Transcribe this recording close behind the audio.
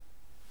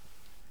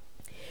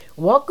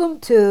Welcome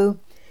to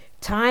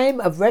Time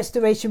of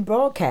Restoration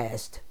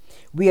broadcast.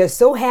 We are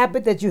so happy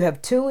that you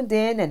have tuned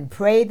in and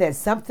pray that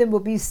something will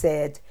be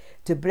said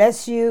to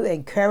bless you,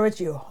 encourage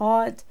your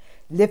heart,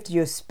 lift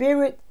your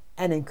spirit,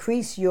 and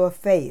increase your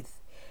faith.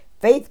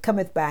 Faith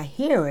cometh by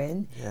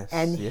hearing,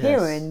 and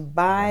hearing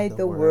by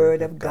the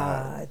word of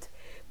God.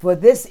 For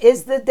this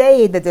is the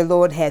day that the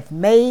Lord hath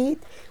made.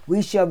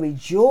 We shall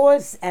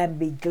rejoice and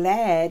be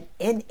glad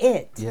in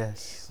it.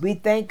 Yes. We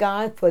thank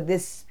God for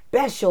this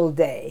special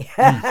day.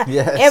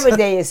 Yes. Every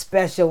day is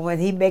special when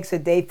He makes a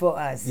day for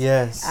us.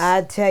 Yes.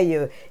 I tell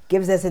you,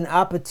 gives us an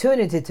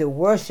opportunity to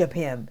worship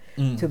Him,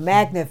 to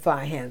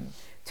magnify Him,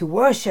 to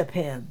worship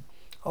Him.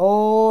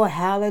 Oh,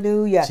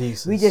 hallelujah.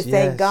 Jesus, we just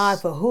thank yes.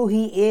 God for who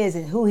He is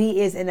and who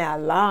He is in our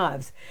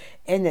lives.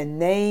 In the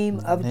name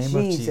of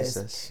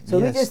Jesus. So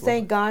we Yes, just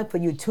thank Lord. God for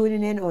you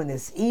tuning in on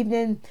this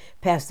evening.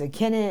 Pastor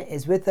Kenneth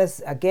is with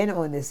us again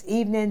on this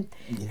evening.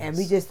 Yes. And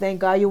we just thank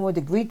God. You want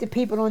to greet the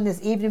people on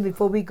this evening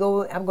before we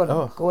go? I'm going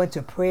to go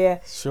into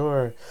prayer.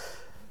 Sure.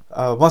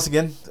 Once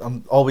again,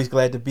 I'm always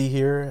glad to be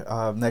here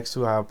next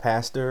to our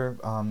pastor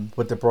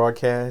with the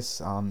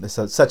broadcast.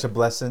 It's such a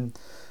blessing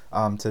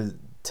to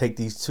take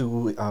these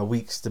 2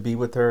 weeks to be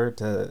with her,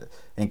 to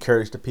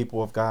encourage the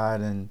people of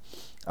God. And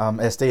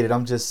as stated,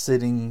 I'm just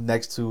sitting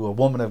next to a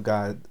woman of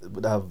God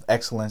of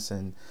excellence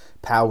and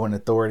power and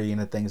authority in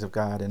the things of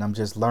God. And I'm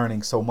just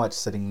learning so much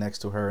sitting next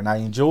to her. And I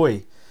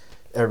enjoy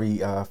every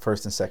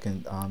first and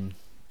second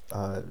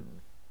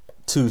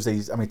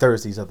Thursdays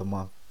of the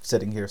month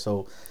sitting here.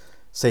 So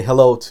say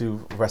hello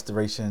to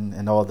Restoration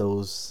and all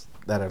those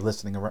that are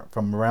listening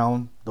from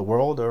around the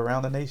world or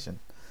around the nation.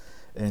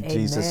 In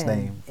Jesus'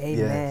 name. Amen.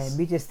 Yes.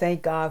 We just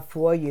thank God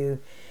for you.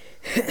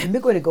 We're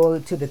going to go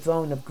to the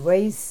throne of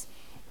grace.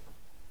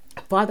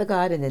 Father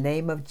God, in the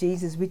name of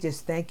Jesus, we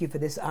just thank you for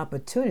this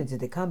opportunity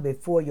to come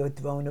before your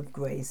throne of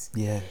grace.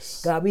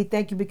 Yes. God, we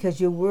thank you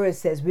because your word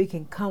says we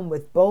can come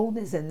with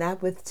boldness and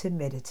not with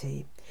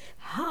timidity.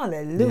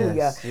 Hallelujah.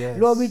 Yes, yes.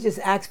 Lord, we just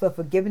ask for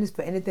forgiveness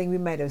for anything we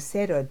might have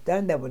said or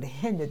done that would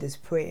hinder this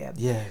prayer.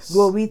 Yes.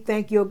 Lord, we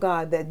thank you,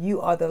 God, that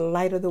you are the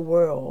light of the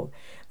world.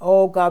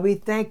 Oh, God, we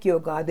thank you,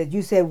 God, that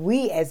you said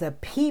we as a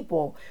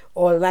people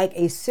are like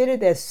a city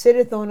that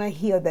sitteth on a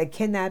hill that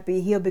cannot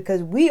be hid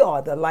because we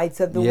are the lights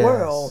of the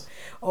world.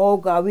 Oh,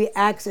 God, we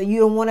ask that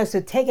you don't want us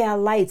to take our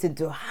lights and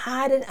to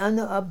hide it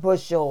under a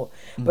bushel.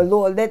 But,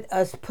 Lord, let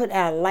us put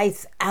our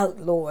lights out,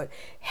 Lord.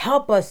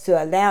 Help us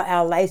to allow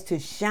our lights to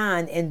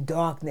shine in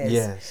darkness.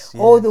 Yes.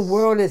 Oh, the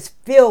world is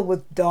filled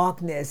with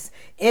darkness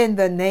in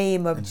the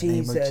name of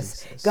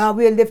Jesus. God,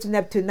 we are lifting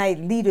up tonight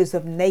leaders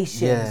of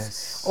nations.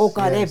 Yes. Oh,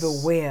 God,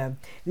 everywhere.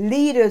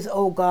 Leaders,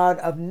 oh God,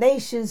 of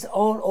nations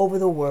all over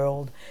the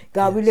world.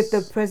 God, we lift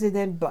up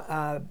President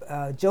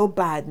Joe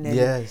Biden and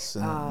yes,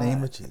 in the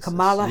name of Jesus.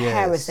 Kamala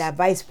Harris, our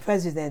Vice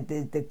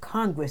President, the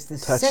Congress, the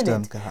Touch Senate,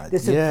 them, God. the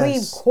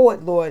Supreme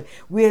Court, Lord.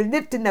 We're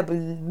lifting up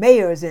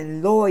mayors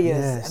and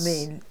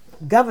lawyers,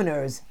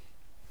 governors,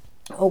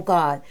 oh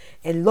God,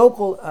 in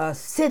local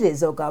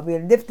cities, oh God. We're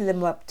lifting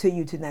them up to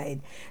you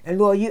tonight. And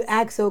Lord, you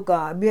ask, oh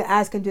God, we're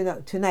asking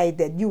tonight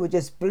that you would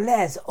just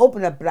bless,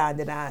 open up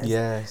blinded eyes.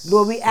 Yes.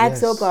 Lord, we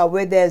ask, oh God,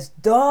 where there's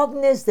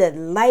darkness, that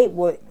light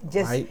will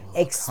just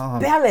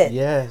expel it.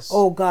 Yes.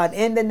 Oh God,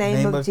 in the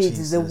name of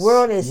Jesus. The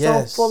world is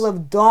so full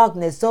of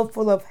darkness, so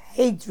full of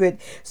hatred,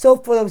 so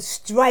full of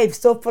strife,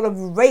 so full of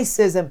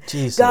racism.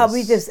 Jesus. God,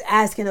 we just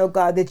asking, oh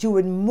God, that you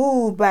would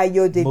move by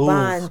your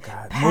divine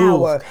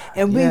power.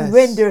 And we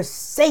render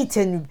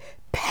Satan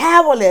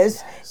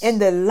powerless in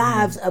the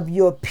lives of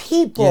your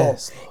people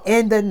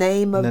in the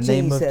name of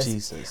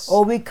Jesus.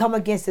 Oh, we come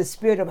against the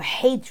spirit of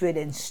hatred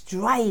and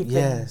strife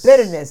and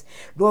bitterness.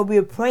 Lord, we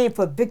are praying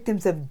for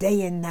victims of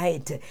day and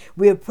night.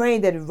 We are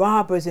praying that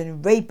robbers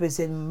and rapists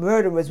and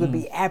murderers would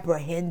be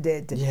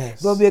apprehended.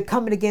 Lord, we are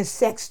coming against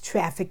sex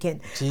trafficking.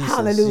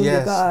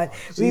 Hallelujah, God.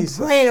 We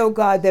praying, oh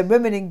God, that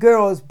women and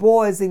girls,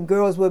 boys and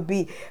girls would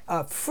be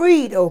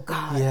freed, oh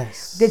God.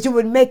 That you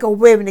would make a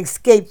way of an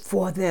escape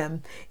for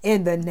them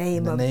in the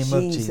name of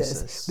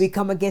Jesus. We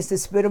come against the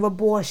spirit of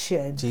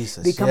abortion.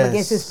 We come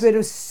against the spirit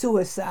of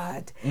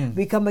suicide.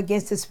 We come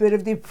against the spirit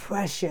of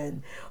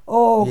depression.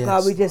 Oh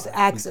God, we just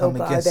ask, oh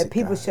God, that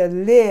people shall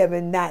live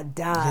and not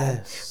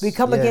die. We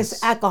come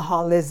against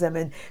alcoholism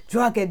and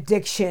drug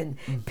addiction.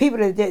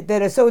 People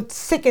that are so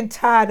sick and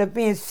tired of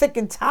being sick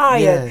and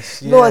tired.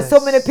 Lord, so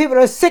many people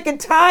are sick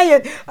and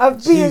tired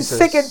of being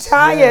sick and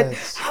tired.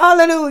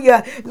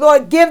 Hallelujah.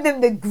 Lord, give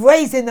them the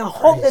grace and the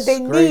hope that they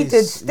need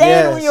to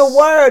stand on your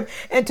word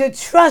and to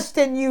trust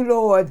in you,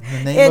 Lord,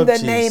 in the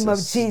name of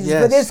Jesus.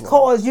 For this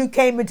cause you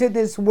came into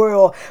this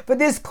world. For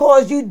this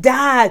cause you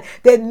died,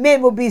 that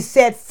men will be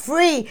set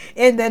free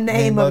in the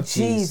name of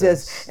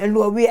Jesus. And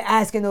Lord, we're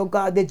asking, oh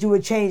God, that you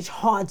would change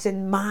hearts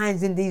and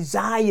minds and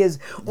desires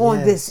on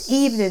this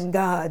evening,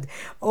 God.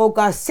 Oh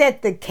God,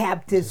 set the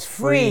captives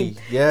free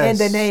in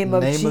the name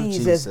of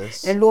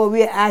Jesus. And Lord,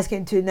 we're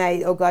asking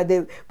tonight, oh God,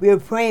 that we're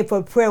praying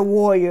for prayer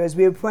warriors.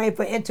 We're praying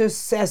for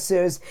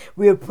intercessors.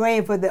 We're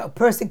praying for the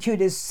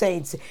persecuted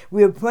saints.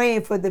 We are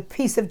praying for the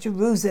peace of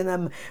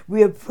Jerusalem.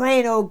 We are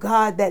praying, oh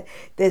God, that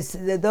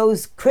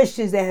those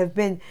Christians that have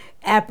been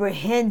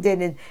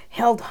apprehended and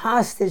held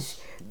hostage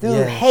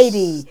through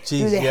Haiti,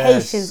 through the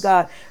Haitians,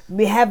 God.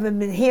 We haven't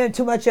been hearing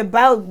too much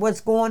about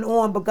what's going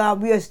on, but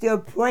God, we are still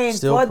praying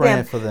for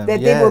them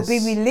that they will be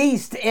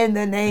released in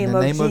the name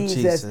of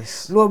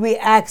Jesus. Lord, we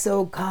ask,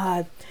 oh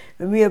God,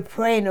 and we are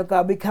praying, oh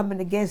God, we're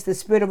coming against the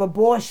spirit of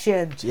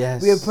abortion.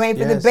 We are praying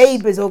for the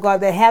babies, oh God,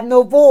 that have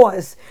no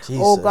voice.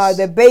 Oh God,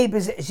 the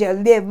babies shall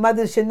live.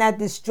 Mothers shall not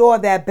destroy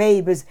their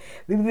babies.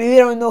 We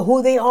don't know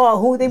who they are,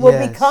 who they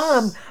will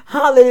become.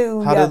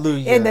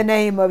 Hallelujah. In the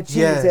name of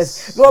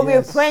Jesus. Lord, we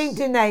are praying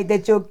tonight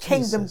that your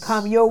kingdom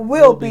come, your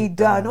will be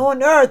done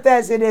on earth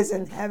as it is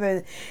in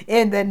heaven.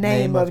 In the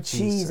name of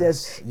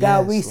Jesus.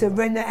 God, we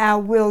surrender our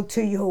will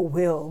to your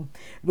will.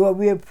 Lord,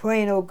 we are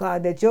praying, oh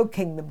God, that your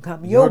kingdom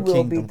come, your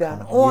will be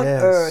done on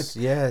earth,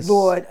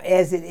 Lord,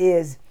 as it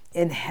is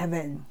in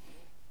heaven.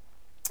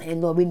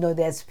 And Lord, we know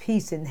there's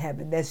peace in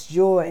heaven, there's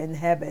joy in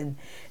heaven.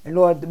 And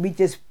Lord, we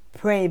just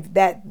pray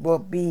that will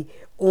be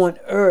on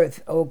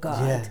earth, oh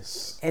God.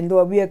 And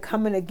Lord, we are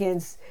coming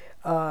against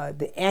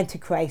the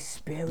Antichrist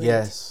spirit.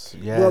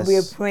 Lord, we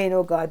are praying,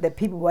 oh God, that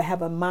people will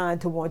have a mind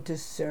to want to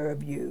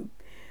serve you,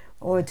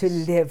 or to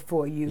live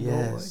for you,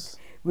 Lord.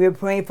 We are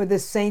praying for the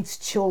saints'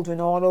 children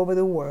all over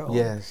the world.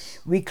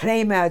 We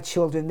claim our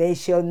children. They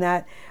shall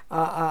not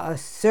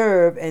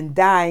serve and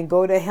die and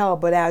go to hell,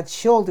 but our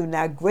children,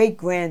 our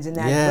great-grands and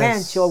our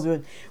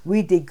grandchildren,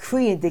 we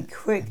decree and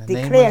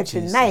declare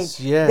tonight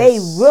they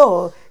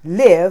will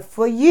live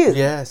for you.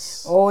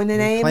 Oh, in the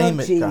name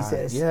of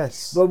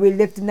Jesus. Lord, we're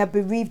lifting up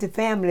bereaved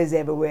families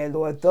everywhere,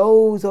 Lord.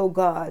 Those, oh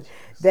God,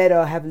 that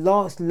have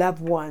lost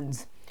loved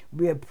ones.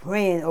 We are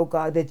praying, oh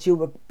God, that you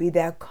will be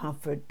their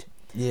comfort.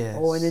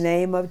 Oh, in the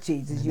name of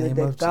Jesus. You're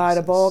the God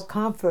of all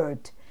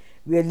comfort.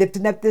 We are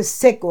lifting up the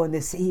sick on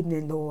this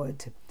evening,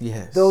 Lord.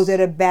 Those that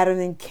are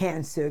battling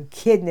cancer,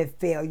 kidney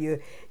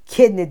failure,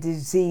 kidney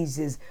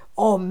diseases,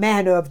 all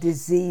manner of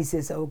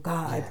diseases, oh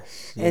God.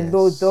 And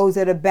those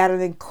that are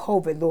battling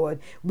COVID, Lord,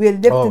 we're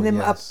lifting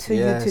them up to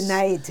you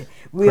tonight.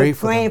 We're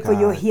praying for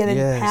your healing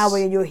power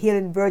and your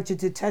healing virtue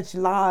to touch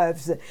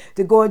lives,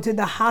 to go into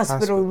the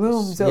hospital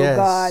rooms, oh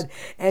God,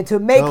 and to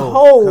make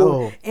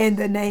whole in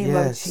the name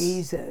of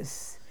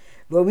Jesus.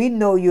 Lord, we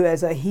know you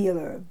as a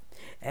healer.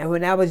 And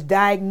when I was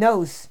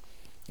diagnosed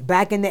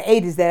back in the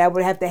 80s that I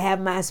would have to have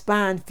my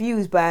spine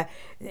fused by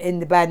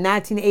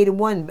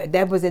 1981,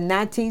 that was in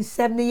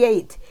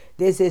 1978.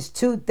 This is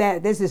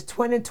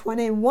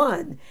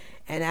 2021,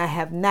 and I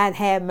have not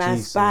had my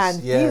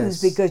spine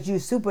fused because you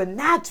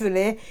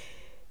supernaturally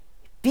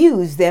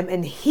fused them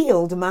and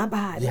healed my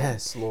body.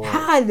 Lord.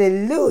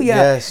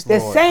 Hallelujah. The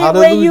same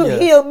way you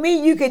heal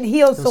me, you can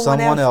heal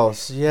someone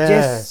else.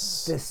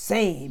 Just the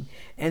same.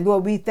 And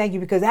Lord, we thank you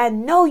because I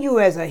know you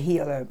as a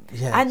healer.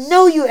 I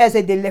know you as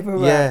a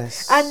deliverer.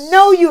 I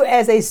know you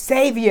as a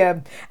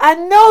savior. I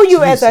know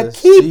you as a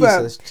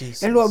keeper.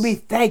 And Lord, we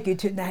thank you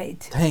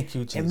tonight. Thank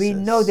you, Jesus. And we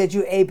know that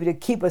you're able to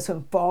keep us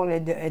from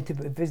falling and to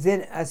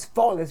present us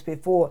faultless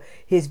before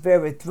his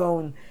very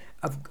throne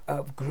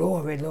of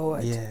glory,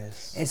 Lord.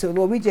 And so,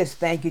 Lord, we just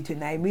thank you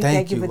tonight. We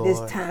thank you for Lord. This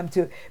time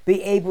to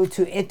be able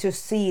to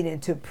intercede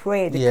and to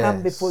pray and to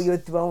come before your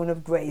throne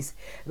of grace.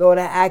 Lord,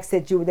 I ask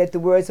that you would let the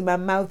words of my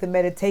mouth and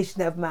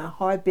meditation of my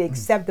heart be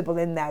acceptable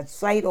in thy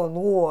sight, O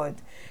Lord,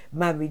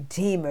 my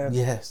Redeemer.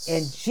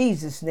 In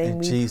Jesus' name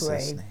we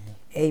pray.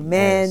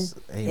 Amen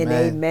and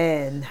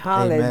amen.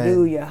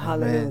 Hallelujah.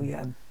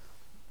 Hallelujah.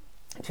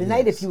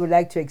 Tonight, if you would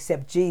like to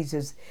accept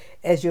Jesus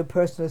as your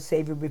personal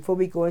Savior, before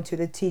we go into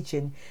the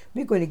teaching,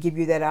 we're going to give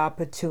you that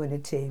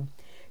opportunity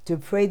to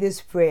pray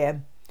this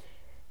prayer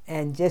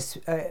and just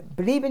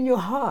believe in your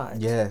heart.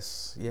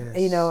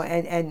 You know,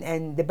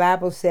 and the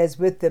Bible says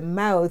with the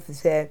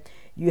mouth that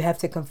you have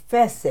to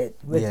confess it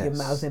with your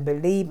mouth and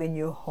believe in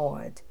your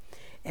heart.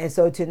 And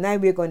so tonight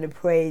we're going to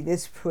pray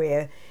this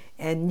prayer,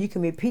 and you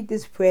can repeat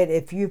this prayer.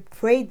 If you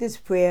prayed this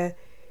prayer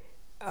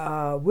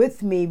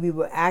with me, we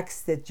will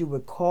ask that you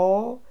would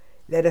call,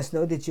 let us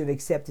know that you've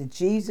accepted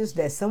Jesus,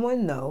 let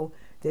someone know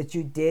that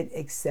you did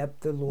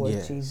accept the Lord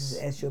Jesus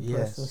as your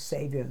personal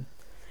Savior.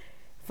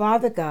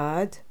 Father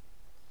God,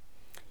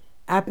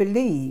 I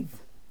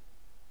believe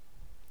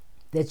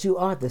that you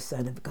are the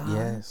Son of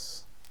God.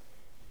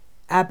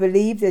 I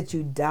believe that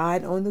you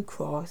died on the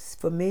cross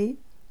for me.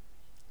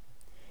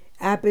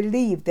 I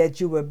believe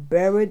that you were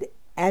buried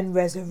and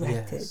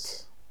resurrected.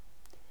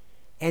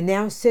 And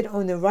now sit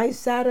on the right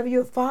side of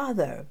your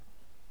Father,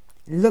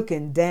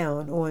 looking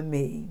down on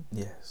me.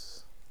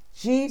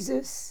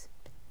 Jesus,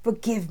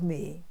 forgive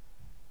me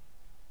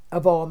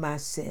of all my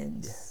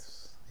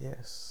sins.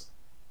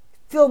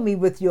 Fill me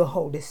with your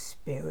Holy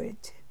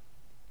Spirit.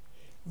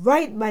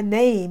 Write my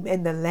name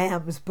in the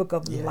Lamb's Book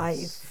of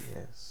Life.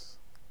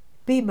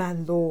 Be my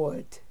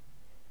Lord,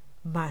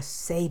 my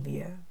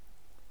Savior,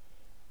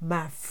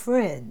 my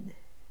friend,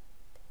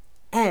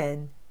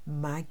 and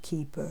my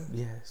keeper.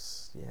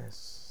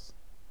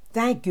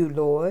 Thank you,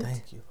 Lord.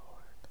 Thank you,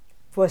 Lord,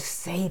 for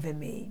saving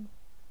me.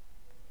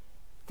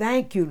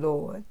 Thank you,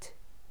 Lord,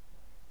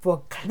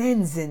 for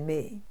cleansing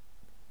me.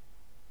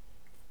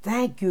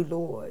 Thank you,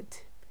 Lord,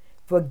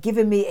 for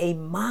giving me a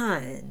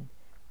mind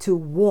to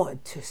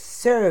want to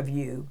serve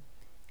you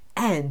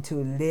and to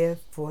live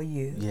for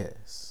you.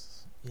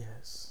 Yes.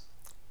 Yes.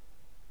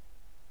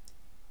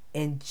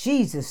 In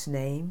Jesus'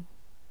 name,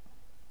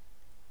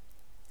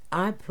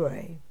 I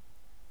pray.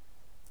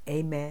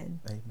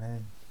 Amen.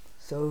 Amen.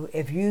 So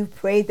if you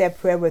prayed that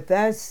prayer with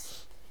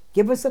us,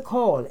 give us a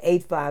call,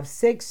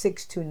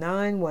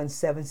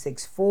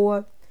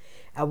 856-629-1764.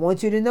 I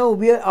want you to know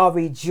we are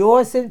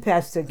rejoicing,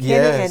 Pastor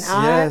Kenny and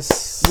I.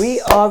 Yes.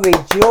 We are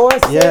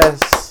rejoicing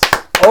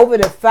over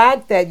the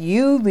fact that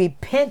you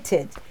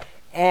repented,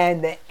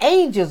 and the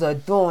angels are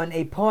doing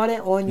a party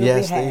on your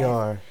behalf. Yes, they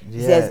are.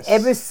 It says,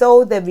 every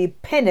soul that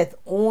repenteth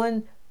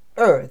on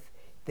earth,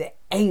 the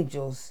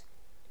angels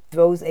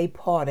throws a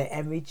party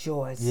and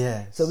rejoice.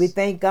 Yes. So we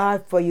thank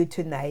God for you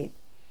tonight.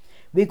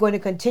 We're going to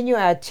continue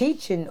our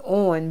teaching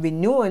on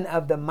renewing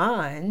of the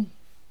mind.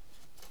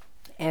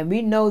 And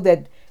we know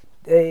that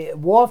the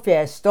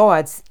warfare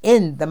starts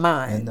in the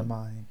mind. In the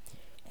mind.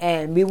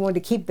 And we want to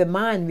keep the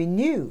mind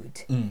renewed.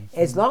 Mm-hmm.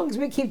 As long as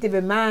we keep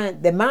the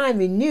mind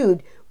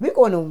renewed, we're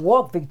going to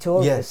walk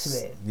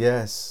victoriously.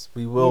 Yes,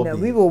 we will be.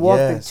 We will walk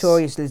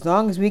victoriously as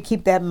long as we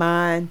keep that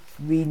mind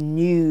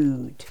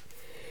renewed.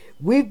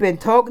 We've been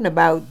talking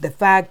about the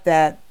fact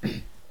that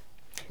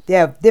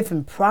there are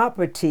different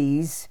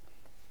properties.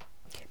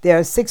 There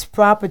are 6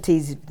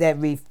 properties that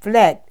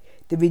reflect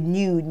the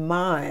renewed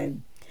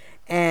mind.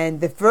 And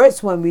the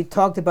first one we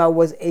talked about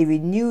was a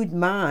renewed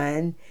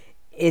mind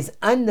is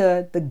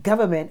under the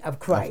government of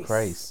Christ. Of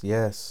Christ,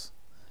 yes.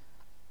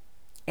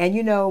 And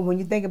when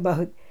you think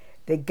about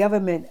the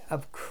government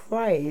of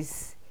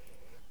Christ,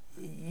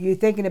 you're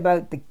thinking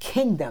about the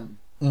kingdom.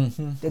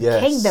 Mm-hmm. The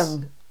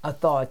kingdom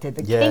authority,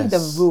 the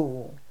kingdom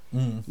rule.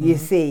 Mm-hmm. You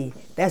see,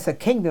 that's a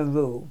kingdom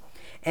rule.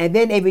 And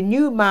then a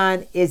renewed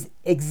mind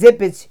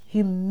exhibits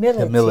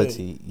humility.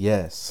 Humility,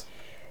 yes.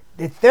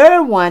 The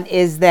third one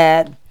is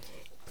that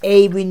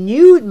a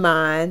renewed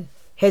mind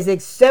has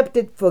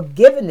accepted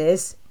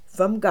forgiveness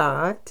from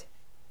God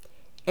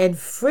and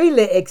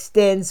freely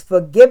extends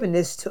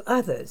forgiveness to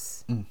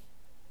others,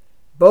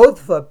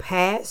 both for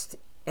past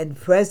and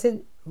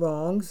present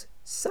wrongs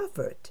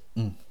suffered.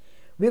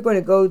 We're going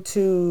to go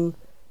to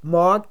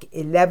Mark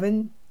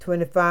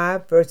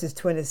 11:25 verses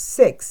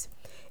 26.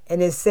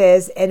 And it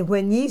says, and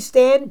when ye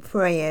stand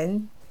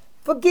praying,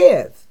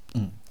 forgive.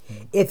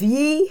 If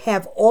ye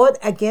have aught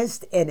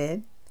against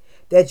any,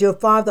 that your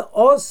Father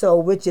also,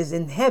 which is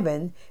in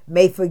heaven,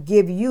 may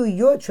forgive you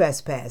your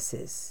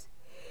trespasses.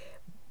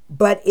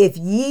 But if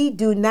ye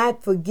do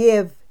not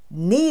forgive,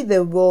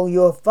 neither will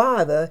your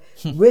Father,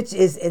 which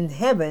is in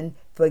heaven,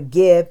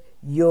 forgive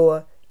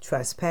your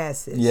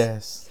trespasses.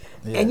 Yes.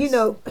 And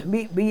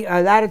we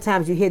a lot of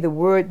times you hear the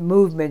word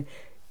movement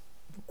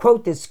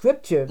quote the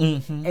scripture,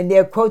 and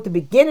they'll quote the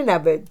beginning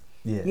of it.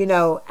 Yes.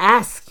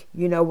 Ask,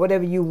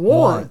 whatever you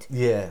want.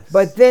 Yes.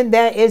 But then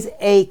there is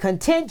a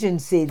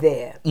contingency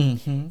there.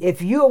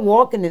 If you're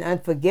walking in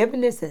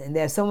unforgiveness and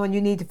there's someone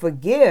you need to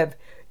forgive,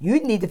 you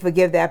need to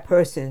forgive that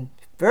person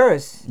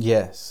first.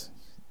 Yes.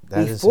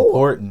 That is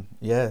important.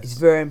 Yes. It's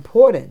very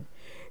important.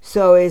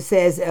 So it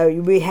says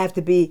we have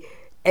to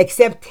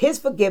accept his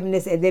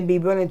forgiveness and then be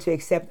willing to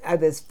accept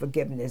others'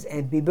 forgiveness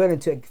and be willing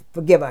to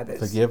forgive others.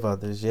 Forgive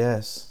others,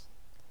 yes.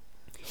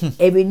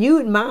 A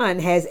renewed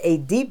mind has a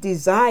deep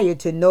desire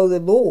to know the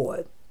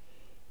Lord,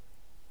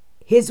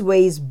 his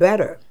ways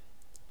better.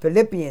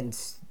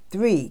 Philippians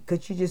 3.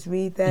 Could you just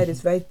read that?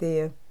 It's right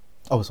there.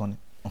 Oh, it's on it.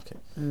 Okay.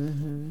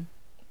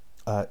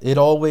 It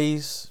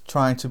always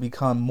trying to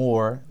become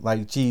more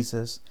like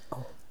Jesus,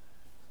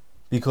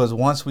 because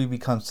once we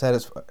become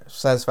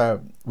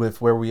satisfied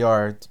with where we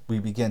are, we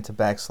begin to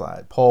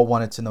backslide. Paul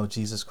wanted to know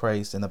Jesus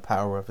Christ and the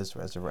power of his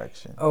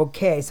resurrection.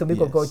 Okay, so we're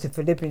going to go to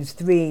Philippians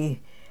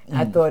 3.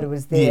 I thought it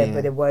was there,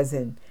 but it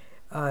wasn't.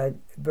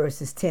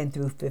 Verses 10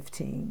 through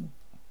 15.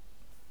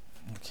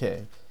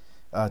 Okay.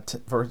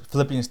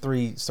 Philippians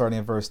 3, starting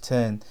at verse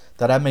 10,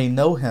 that I may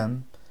know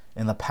him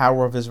in the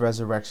power of his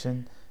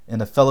resurrection, in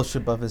the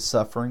fellowship of his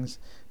sufferings,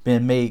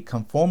 being made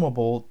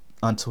conformable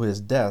unto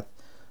his death,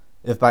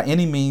 if by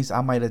any means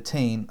I might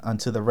attain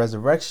unto the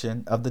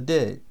resurrection of the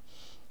dead.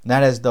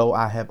 Not as though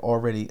I have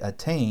already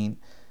attained,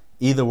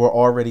 either were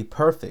already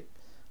perfect,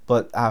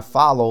 but I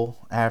follow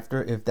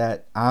after, if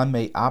that I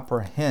may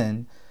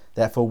apprehend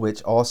that for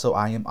which also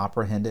I am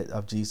apprehended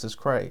of Jesus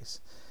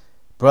Christ.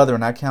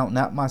 Brethren, I count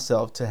not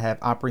myself to have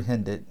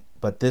apprehended,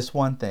 but this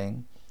one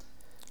thing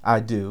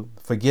I do,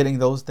 forgetting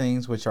those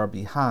things which are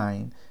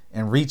behind,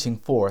 and reaching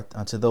forth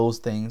unto those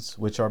things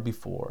which are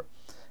before.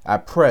 I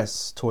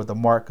press toward the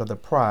mark of the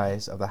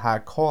prize of the high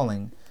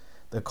calling,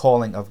 the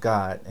calling of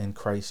God in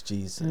Christ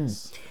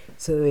Jesus.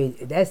 So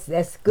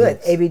that's good.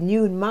 Yes. A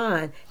renewed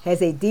mind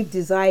has a deep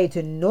desire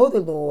to know the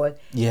Lord.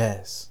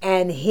 Yes.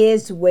 And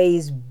his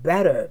ways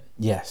better.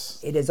 Yes.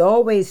 It is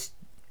always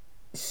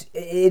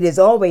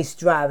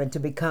striving to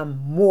become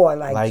more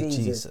like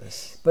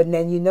Jesus. But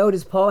then you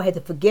notice Paul had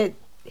to forget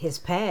his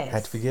past.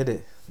 Had to forget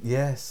it.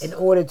 Yes. In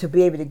order to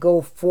be able to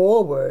go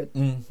forward,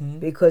 Mm-hmm.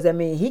 because I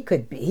mean, he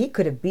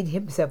could have beat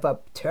himself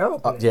up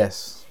terribly.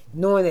 Yes.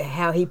 Knowing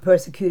how he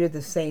persecuted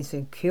the saints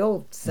and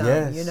killed some,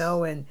 Yes. you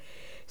know, and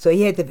so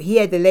he had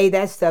to lay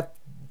that stuff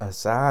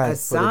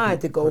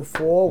aside to go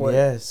forward.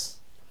 Yes.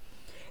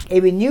 A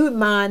renewed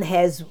mind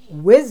has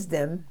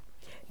wisdom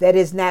that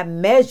is not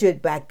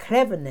measured by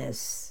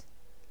cleverness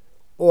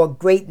or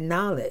great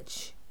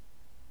knowledge,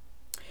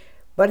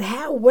 but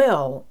how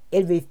well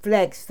it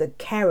reflects the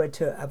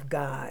character of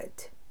God.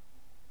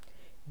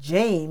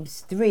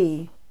 James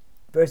 3,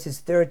 verses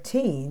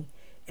 13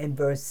 and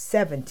verse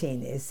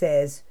 17, it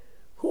says,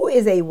 "Who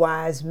is a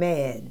wise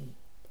man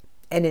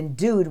and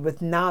endued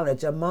with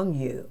knowledge among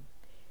you?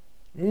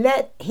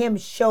 Let him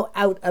show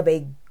out of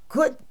a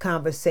good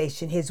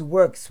conversation his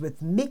works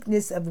with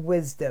meekness of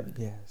wisdom.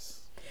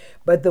 Yes.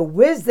 But the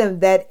wisdom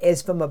that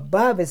is from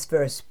above is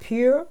first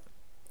pure,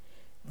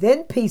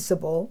 then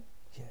peaceable,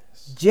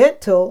 Yes.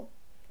 gentle,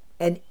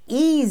 and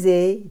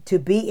easy to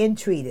be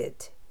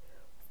entreated,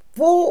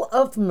 full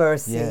of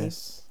mercy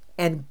Yes.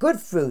 and good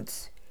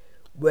fruits,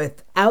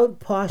 without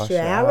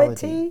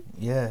partiality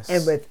Yes.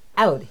 and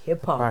without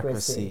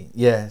hypocrisy."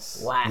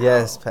 Yes. Wow.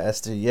 Yes,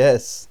 Pastor.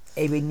 Yes.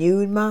 A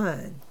renewed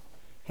mind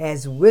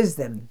has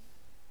wisdom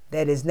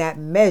that is not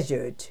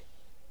measured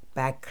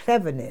by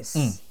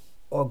cleverness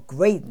or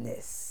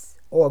greatness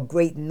or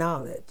great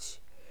knowledge,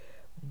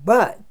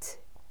 but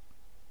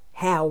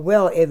how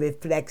well it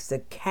reflects the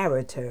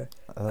character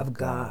of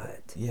God.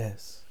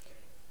 Yes.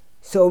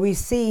 So we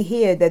see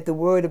here that the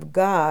Word of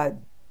God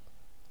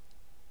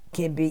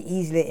can be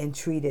easily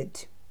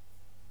entreated.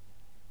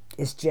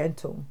 It's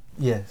gentle.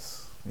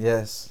 Yes.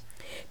 Yes.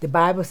 The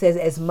Bible says,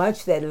 "As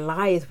much that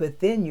lieth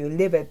within you,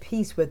 live at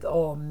peace with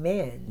all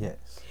men." Yes.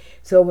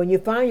 So when you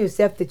find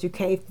yourself that you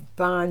can't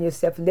find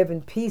yourself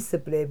living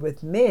peaceably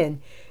with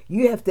men,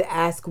 you have to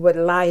ask what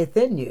lieth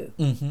in you.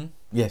 Mm-hmm.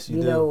 Yes,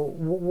 you do. know,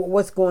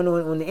 what's going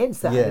on the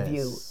inside of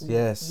you.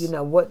 Yes. You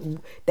know,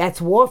 that's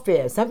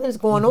warfare. Something's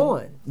going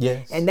on.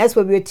 Yes. And that's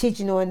what we're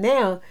teaching on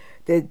now,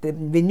 the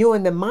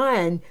renewing the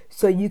mind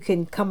so you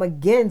can come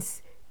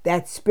against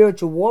that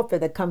spiritual warfare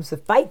that comes to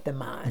fight the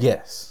mind.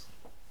 Yes.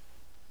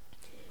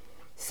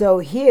 So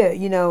here,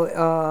 you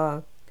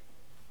know,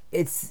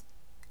 it's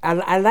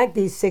I like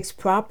these 6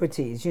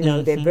 properties. You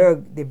know, they're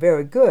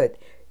very good.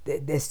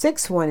 The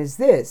 6th one is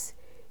this: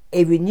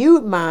 a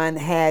renewed mind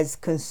has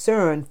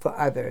concern for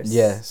others.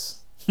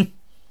 Yes. It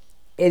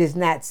is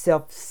not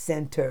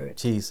self-centered.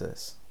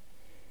 Jesus.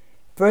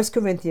 1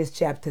 Corinthians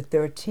chapter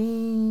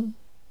 13,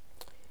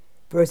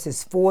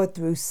 verses 4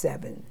 through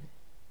 7.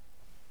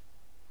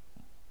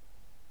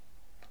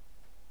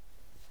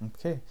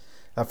 Okay.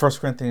 1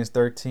 Corinthians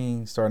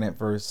 13, starting at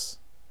verse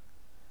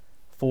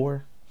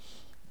 4.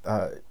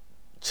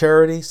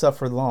 Charity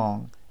suffereth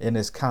long and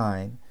is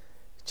kind.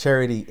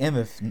 Charity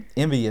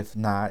envieth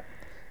not.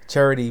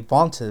 Charity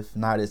vaunteth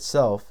not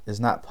itself, is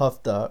not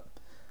puffed up,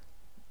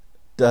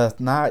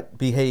 doth not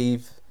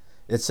behave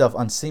itself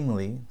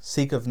unseemly,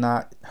 seeketh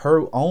not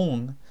her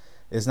own,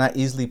 is not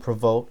easily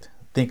provoked,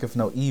 thinketh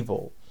no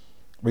evil,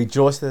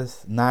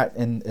 rejoiceth not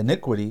in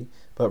iniquity,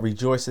 but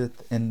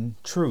rejoiceth in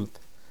truth,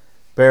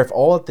 beareth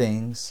all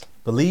things,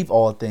 believeth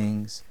all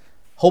things,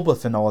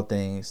 hopeth in all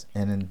things,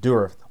 and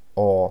endureth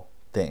all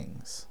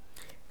things.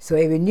 So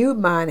a renewed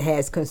mind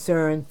has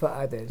concern for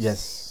others.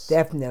 Yes.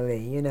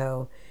 Definitely, you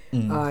know.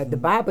 The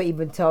Bible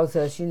even tells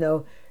us, you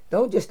know,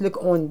 don't just look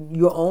on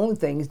your own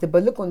things,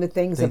 but look on the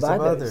things of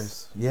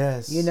others.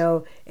 Yes. You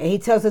know, and he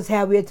tells us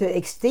how we're to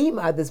esteem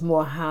others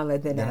more highly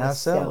than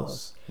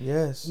ourselves.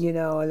 Yes. You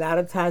know, a lot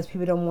of times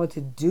people don't want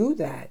to do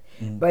that.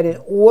 But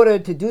in order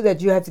to do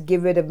that, you have to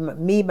get rid of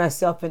me,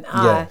 myself, and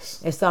I,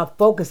 and start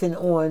focusing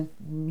on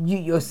you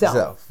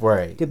yourself.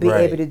 Right. To be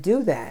able to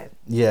do that.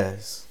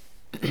 Yes.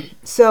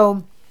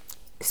 So,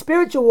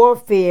 spiritual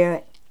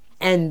warfare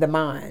and the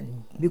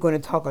mind. We're going to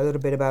talk a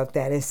little bit about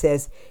that. It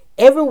says,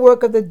 every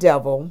work of the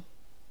devil,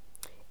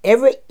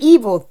 every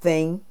evil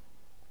thing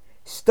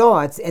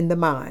starts in the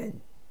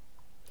mind.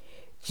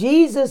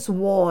 Jesus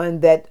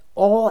warned that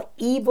all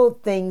evil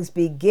things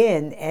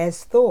begin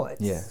as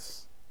thoughts.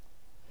 Yes.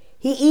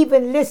 He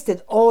even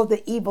listed all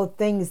the evil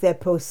things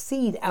that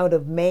proceed out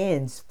of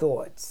man's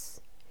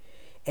thoughts.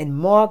 In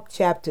Mark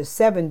chapter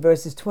 7,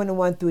 verses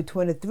 21 through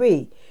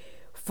 23,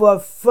 for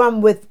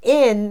from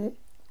within,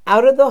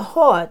 out of the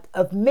heart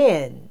of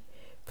men,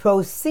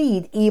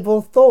 proceed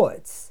evil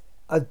thoughts,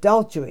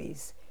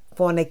 adulteries,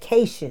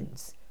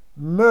 fornications,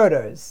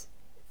 murders,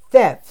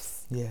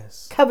 thefts,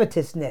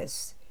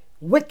 covetousness,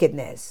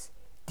 wickedness,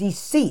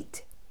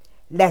 deceit,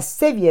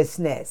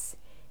 lasciviousness,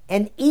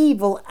 an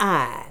evil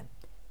eye,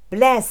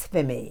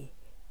 blasphemy,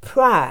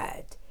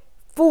 pride,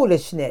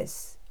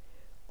 foolishness.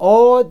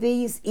 All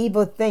these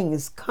evil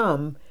things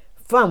come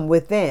from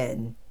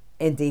within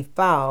and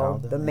defile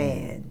the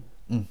man.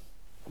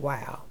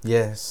 Wow.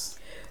 Yes.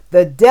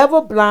 The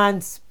devil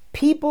blinds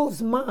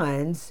people's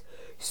minds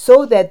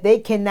so that they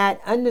cannot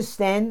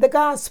understand the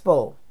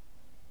gospel.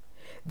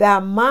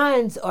 Their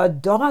minds are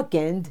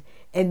darkened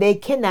and they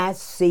cannot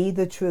see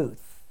the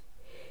truth.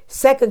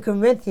 2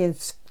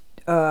 Corinthians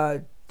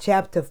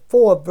chapter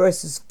 4,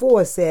 verses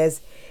 4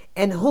 says,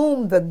 "And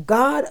whom the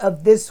God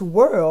of this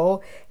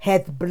world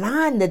hath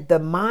blinded the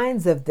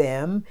minds of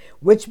them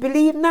which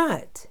believe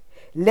not,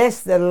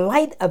 lest the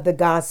light of the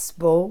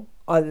gospel,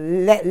 or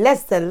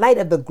lest the light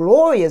of the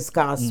glorious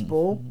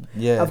gospel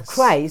of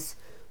Christ,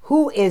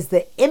 who is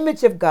the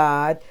image of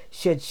God,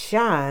 should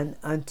shine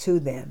unto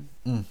them."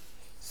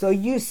 So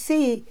you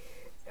see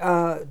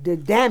the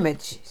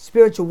damage,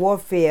 spiritual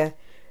warfare,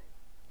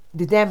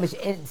 the damage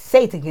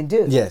Satan can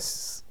do.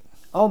 Yes.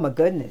 Oh my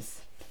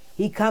goodness.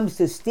 He comes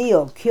to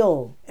steal,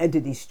 kill, and to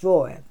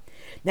destroy.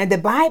 Now the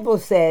Bible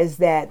says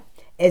that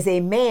as a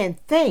man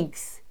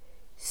thinks,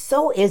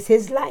 so is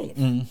his life.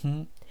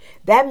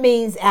 That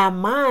means our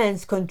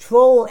minds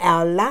control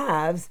our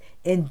lives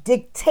and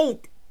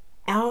dictate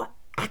our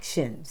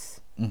actions.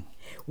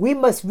 We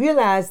must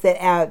realize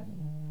that our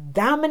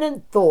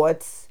dominant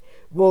thoughts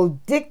will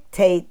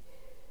dictate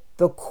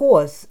the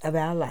course of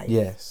our life.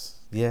 Yes.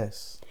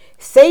 Yes.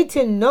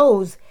 Satan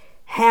knows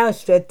how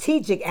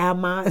strategic our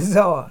minds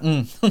are.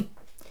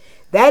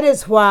 That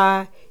is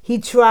why he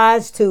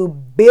tries to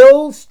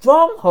build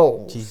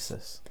strongholds.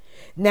 Jesus.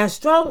 Now,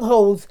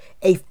 strongholds,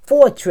 a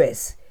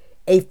fortress,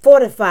 a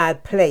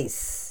fortified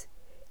place,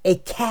 a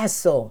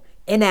castle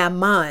in our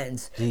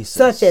minds,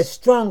 such as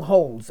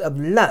strongholds of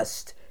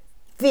lust,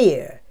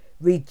 fear,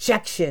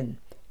 rejection,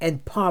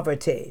 and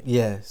poverty.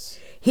 Yes.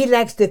 He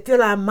likes to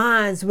fill our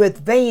minds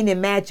with vain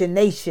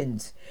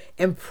imaginations,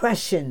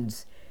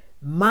 impressions,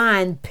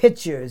 mind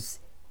pictures,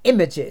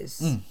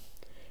 images.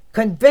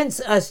 Convince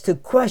us to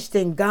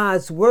question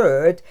God's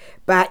word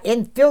by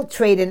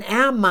infiltrating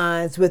our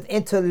minds with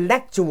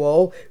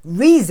intellectual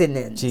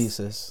reasonings,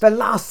 Jesus.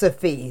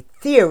 philosophy,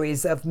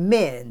 theories of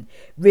men,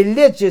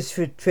 religious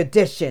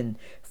tradition,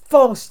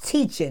 false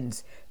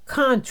teachings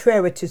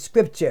contrary to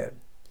Scripture.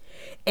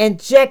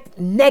 Inject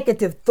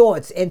negative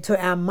thoughts into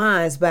our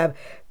minds by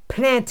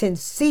planting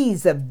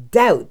seeds of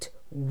doubt,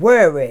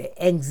 worry,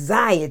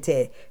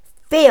 anxiety,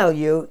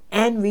 failure,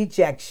 and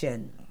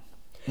rejection.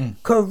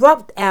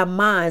 Corrupt our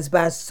minds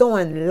by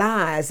sowing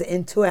lies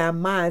into our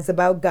minds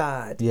about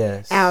God,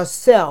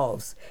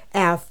 ourselves,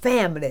 our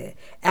family,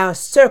 our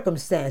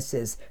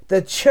circumstances,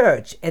 the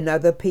church, and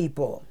other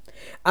people.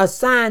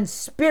 Assign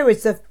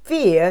spirits of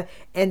fear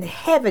and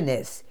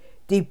heaviness,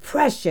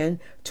 depression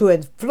to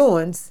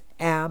influence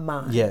our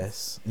minds.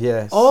 Yes,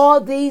 yes.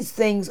 All these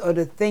things are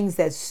the things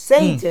that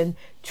Satan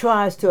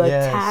tries to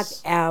attack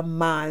our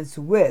minds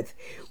with.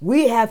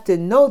 We have to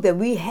know that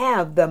we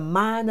have the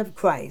mind of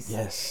Christ.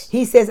 Yes.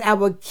 He says, "I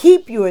will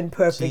keep you in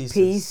perfect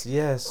peace,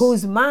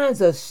 whose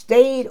minds are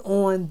stayed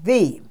on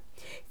thee."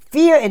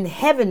 Fear and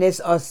heaviness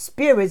are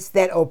spirits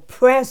that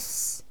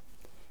oppress,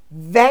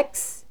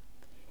 vex,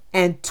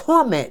 and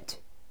torment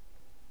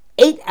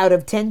 8 out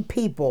of 10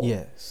 people,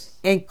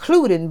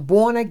 including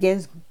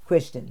born-again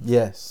Christians.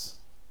 Yes.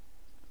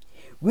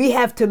 We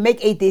have to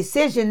make a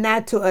decision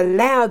not to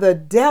allow the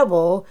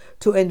devil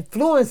to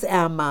influence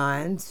our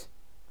minds.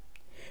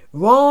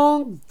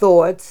 Wrong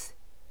thoughts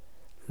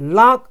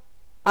lock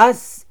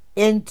us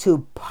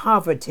into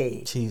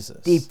poverty,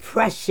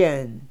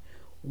 depression,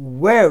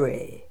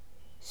 worry,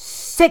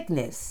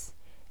 sickness,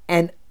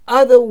 and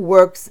other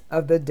works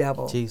of the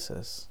devil.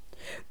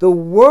 The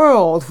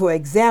world, for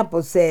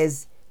example,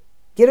 says,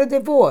 get a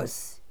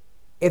divorce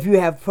if you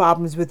have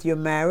problems with your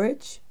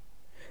marriage.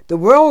 The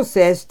world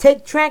says,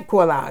 take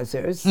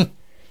tranquilizers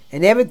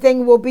and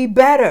everything will be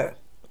better.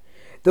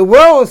 The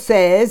world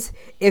says,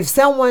 if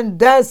someone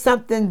does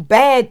something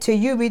bad to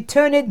you,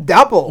 return it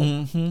double.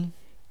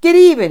 Get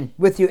even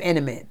with your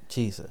enemy.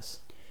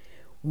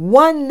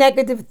 One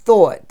negative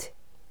thought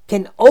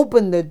can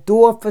open the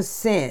door for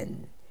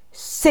sin,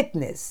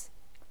 sickness,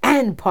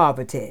 and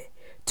poverty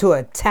to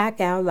attack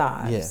our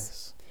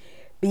lives.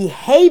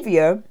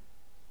 Behavior,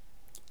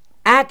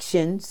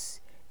 actions,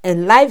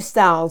 and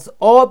lifestyles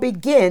all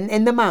begin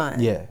in the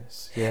mind.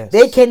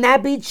 They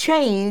cannot be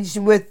changed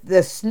with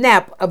the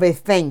snap of a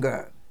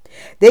finger.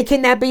 They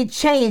cannot be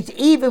changed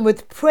even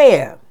with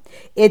prayer.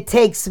 It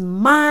takes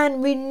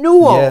mind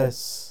renewal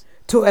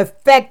to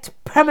effect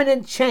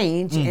permanent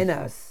change in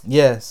us.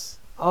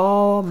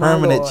 Oh, my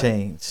permanent Lord.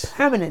 change.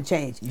 Permanent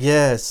change.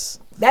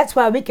 That's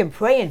why we can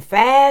pray and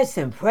fast,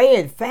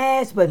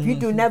 but if you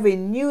do not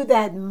renew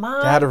that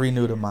mind, gotta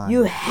renew the mind.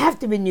 You have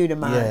to renew the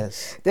mind.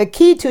 The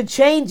key to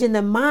changing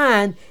the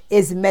mind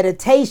is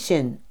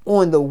meditation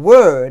on the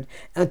word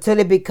until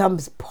it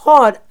becomes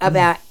part of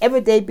our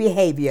everyday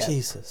behavior.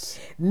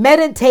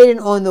 Meditating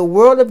on the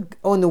world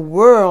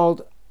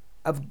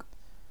of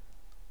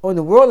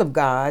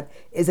God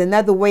is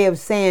another way of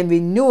saying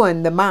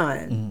renewing the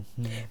mind.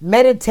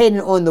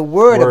 Meditating on the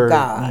word of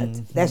God,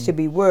 that should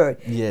be word,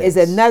 is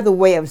another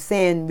way of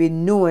saying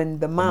renewing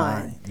the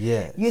mind.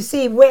 You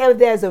see, wherever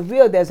there's a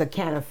real, there's a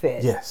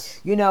counterfeit.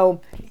 You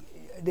know,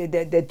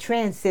 the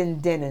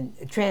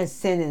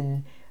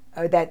transcendent,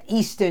 that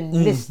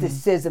Eastern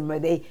mysticism where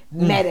they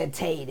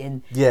meditate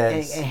and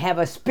have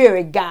a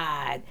spirit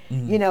guide.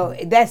 You know,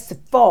 that's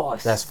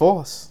false. That's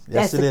false.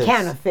 That's the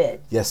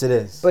counterfeit. Yes, it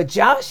is. But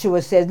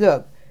Joshua says,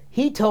 look,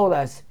 he told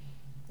us,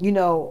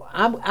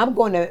 I'm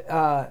going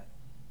to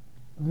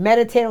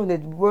meditate on the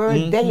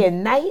word day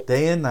and night.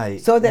 Day and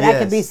night. So that I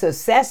can be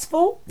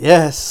successful.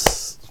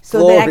 Yes. So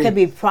Glory. That I can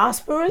be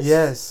prosperous.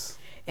 Yes.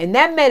 And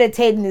that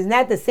meditating is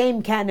not the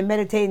same kind of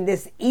meditating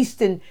this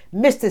Eastern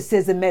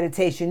mysticism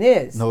meditation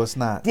is. No, it's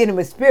not. Dealing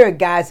with spirit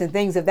guides and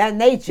things of that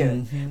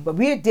nature. But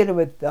we're dealing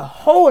with the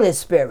Holy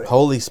Spirit.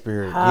 Holy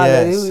Spirit.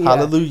 Hallelujah. Yes.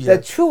 Hallelujah.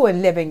 The true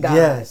and living God.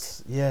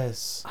 Yes.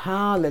 Yes.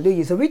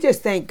 Hallelujah. So we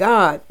just thank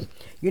God,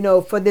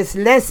 for this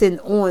lesson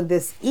on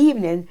this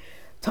evening,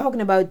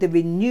 talking about the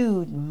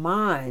renewed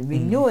mind,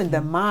 renewing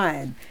the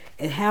mind,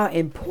 and how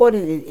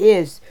important it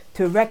is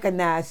to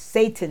recognize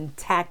Satan's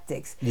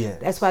tactics. Yes.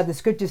 That's why the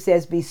scripture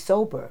says, be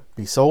sober.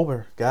 Be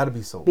sober. Got to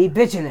be sober. Be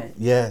vigilant.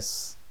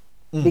 Yes.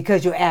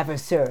 Because your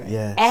adversary,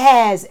 yes,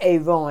 as a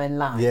roaring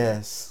lion.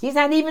 Yes. He's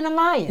not even a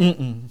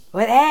lion,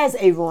 but as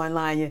a roaring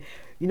lion,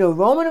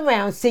 roaming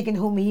around seeking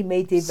whom he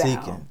may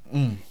devour.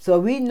 So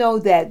we know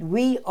that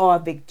we are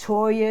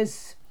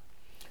victorious.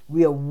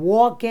 We are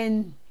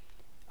walking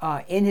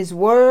in his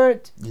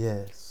word.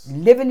 Yes.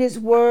 Living his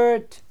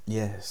word.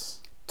 Yes.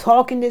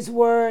 Talking his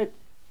word,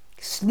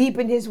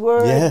 sleeping his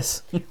word,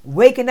 yes,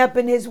 waking up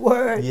in his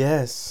word.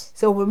 Yes.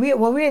 So when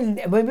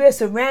we're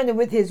surrounded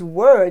with his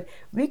word,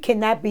 we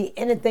cannot be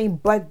anything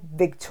but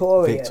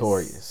victorious.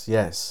 Victorious,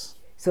 yes.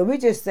 So we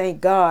just thank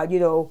God,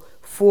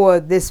 for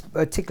this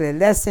particular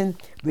lesson,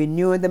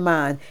 renewing the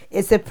mind.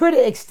 It's a pretty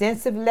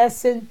extensive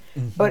lesson,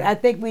 but I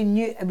think we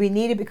need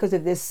it because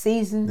of this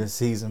season. The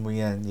season we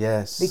in,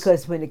 yes.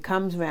 Because when it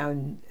comes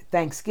around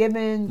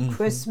Thanksgiving,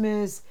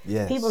 Christmas,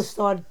 people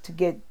start to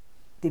get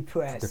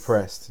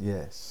depressed,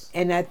 yes.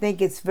 And I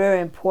think it's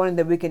very important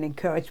that we can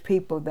encourage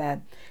people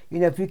that,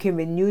 if you can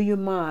renew your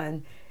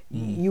mind,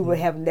 you will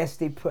have less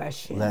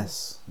depression.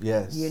 Yes.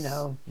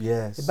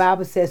 Yes. The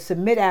Bible says,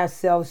 submit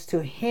ourselves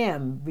to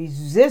him,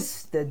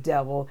 resist the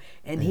devil,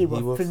 and he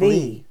will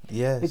flee.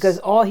 Yes. Because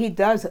all he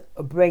does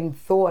bring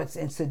thoughts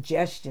and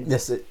suggestions.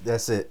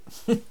 That's it.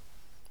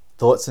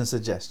 Thoughts and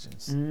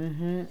suggestions.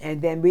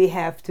 And then we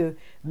have to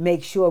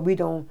make sure we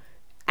don't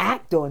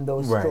act on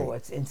those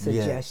thoughts and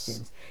suggestions.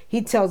 Yes.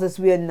 He tells us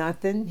we are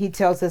nothing. He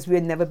tells us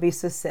we'll never be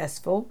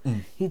successful.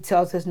 He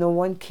tells us no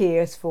one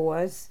cares for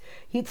us.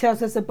 He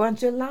tells us a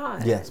bunch of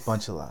lies. Yes,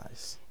 bunch of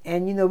lies.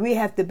 And we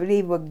have to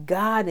believe what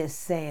God is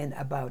saying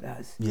about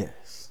us.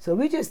 Yes. So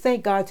we just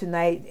thank God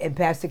tonight. And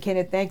Pastor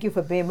Kenneth, thank you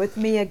for being with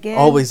me again.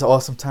 Always an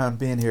awesome time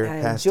being here,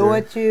 I Pastor.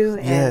 Enjoyed you.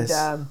 Yes.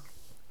 And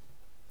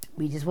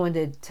we just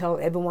wanted to tell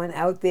everyone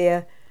out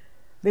there,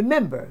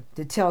 remember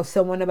to tell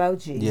someone about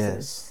Jesus.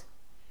 Yes.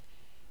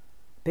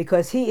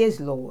 Because he is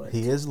Lord.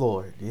 He is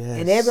Lord, yes.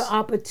 And every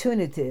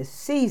opportunity,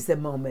 seize the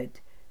moment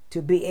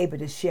to be able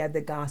to share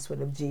the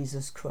gospel of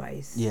Jesus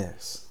Christ.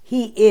 Yes.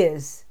 He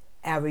is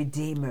our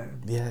Redeemer.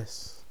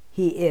 Yes.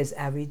 He is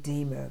our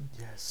Redeemer.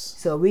 Yes.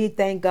 So we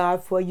thank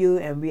God for you,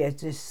 and we are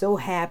just so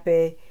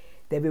happy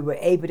that we were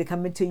able to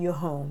come into your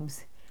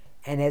homes.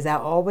 And as I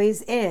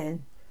always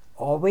end,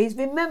 always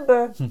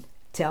remember,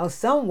 tell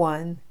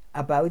someone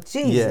about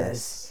Jesus.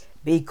 Yes.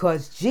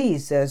 Because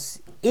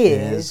Jesus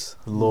is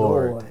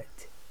Lord. Lord.